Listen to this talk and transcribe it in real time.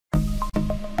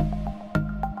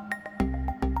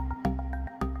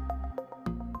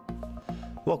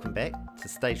Welcome back to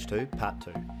Stage 2, Part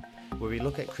 2, where we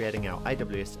look at creating our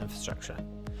AWS infrastructure.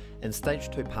 In Stage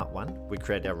 2, Part 1, we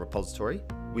created our repository.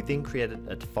 We then created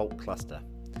a default cluster.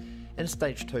 In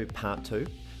Stage 2, Part 2,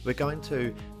 we're going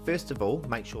to, first of all,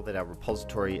 make sure that our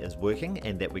repository is working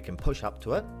and that we can push up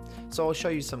to it. So I'll show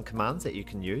you some commands that you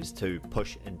can use to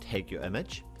push and tag your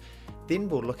image. Then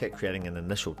we'll look at creating an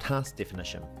initial task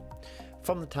definition.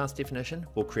 From the task definition,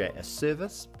 we'll create a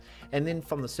service, and then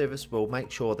from the service, we'll make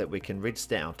sure that we can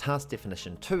register our task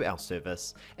definition to our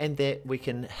service and that we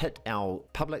can hit our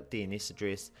public DNS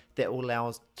address that will allow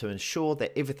us to ensure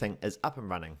that everything is up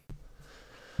and running.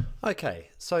 Okay,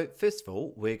 so first of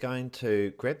all, we're going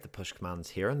to grab the push commands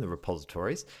here in the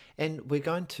repositories, and we're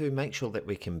going to make sure that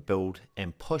we can build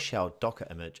and push our Docker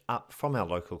image up from our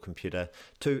local computer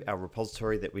to our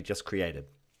repository that we just created.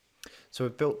 So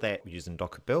we've built that using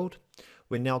Docker build.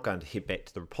 We're now going to head back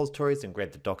to the repositories and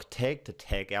grab the Docker tag to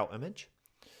tag our image.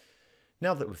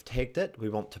 Now that we've tagged it, we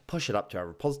want to push it up to our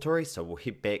repository, so we'll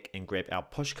head back and grab our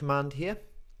push command here,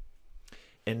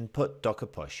 input docker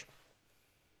push.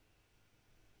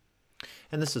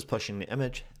 And this is pushing the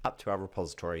image up to our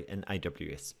repository in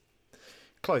AWS.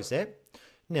 Close that.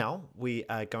 Now we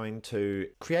are going to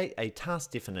create a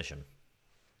task definition.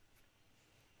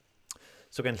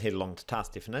 So we're going to head along to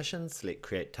task definition, select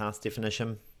create task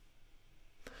definition,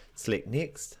 select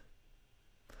next.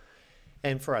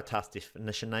 And for our task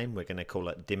definition name, we're going to call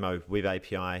it demo web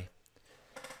API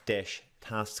dash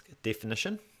task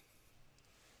definition.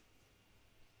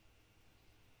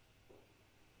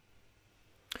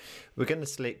 We're going to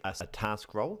select a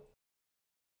task role.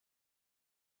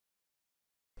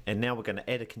 And now we're going to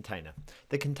add a container.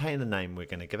 The container name we're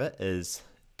going to give it is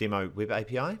demo web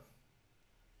API.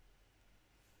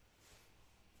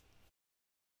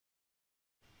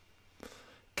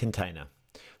 Container.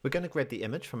 We're going to grab the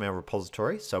image from our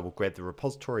repository, so we'll grab the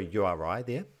repository URI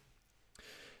there.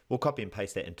 We'll copy and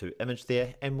paste that into image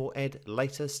there, and we'll add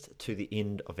latest to the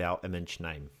end of our image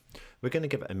name. We're going to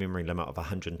give it a memory limit of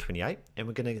 128, and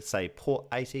we're going to say port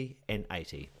 80 and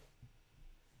 80.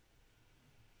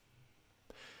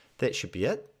 That should be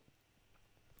it.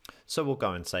 So we'll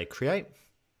go and say create,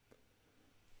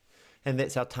 and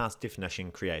that's our task definition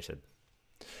created.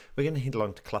 We're going to head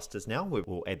along to clusters now, where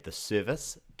we'll add the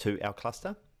service to our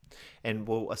cluster, and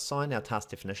we'll assign our task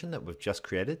definition that we've just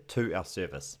created to our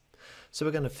service. So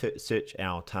we're going to search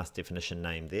our task definition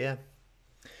name there,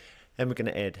 and we're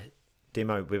going to add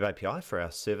demo web API for our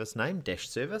service name dash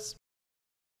service.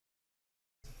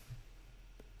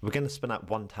 We're going to spin up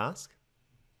one task,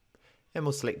 and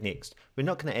we'll select next. We're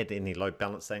not going to add any load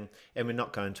balancing, and we're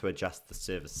not going to adjust the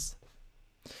service.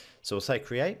 So we'll say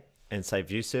create and say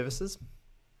view services.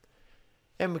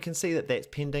 And we can see that that's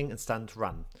pending and starting to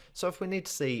run. So if we need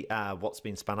to see what's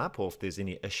been spun up or if there's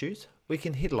any issues, we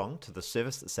can head along to the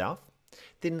service itself,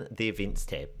 then the events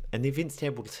tab. And the events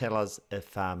tab will tell us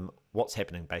if what's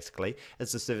happening basically.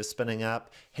 Is the service spinning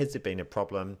up? Has there been a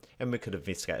problem? And we could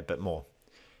investigate a bit more.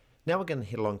 Now we're going to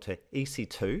head along to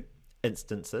EC2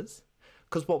 instances,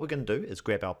 because what we're going to do is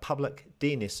grab our public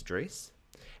DNS address,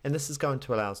 and this is going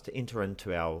to allow us to enter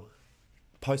into our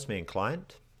Postman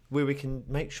client, where we can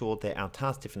make sure that our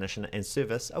task definition and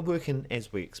service are working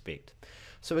as we expect.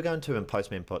 So we're going to in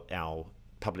Postman put our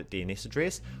public DNS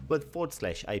address with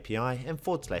 /API and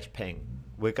 /ping.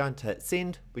 We're going to hit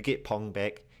send, we get pong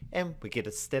back, and we get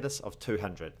a status of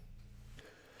 200.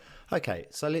 Okay,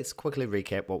 so let's quickly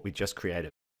recap what we just created.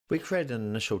 We created an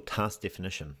initial task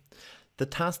definition. The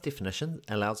task definition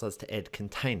allows us to add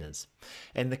containers,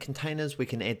 and the containers we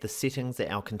can add the settings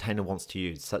that our container wants to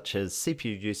use, such as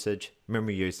CPU usage,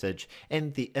 memory usage,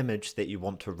 and the image that you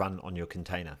want to run on your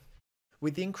container. We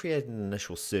then created an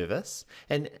initial service,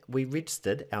 and we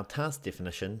registered our task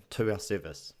definition to our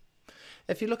service.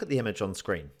 If you look at the image on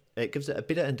screen, it gives it a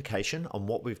better indication on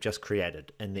what we've just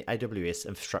created in the AWS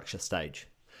infrastructure stage.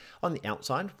 On the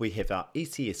outside, we have our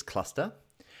ECS cluster,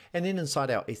 and then inside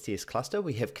our ECS cluster,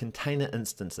 we have container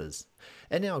instances.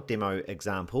 In our demo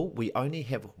example, we only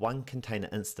have one container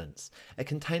instance. A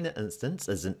container instance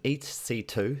is an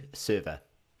EC2 server,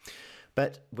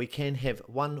 but we can have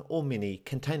one or many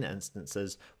container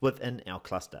instances within our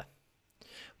cluster.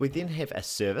 We then have a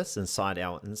service inside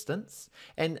our instance,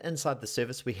 and inside the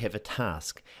service we have a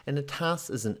task, and a task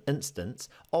is an instance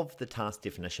of the task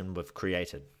definition we've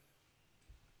created.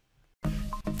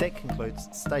 That concludes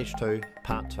Stage 2,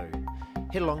 Part 2.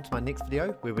 Head along to my next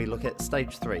video where we look at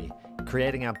Stage 3,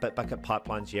 creating our Bitbucket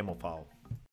Pipelines YAML file.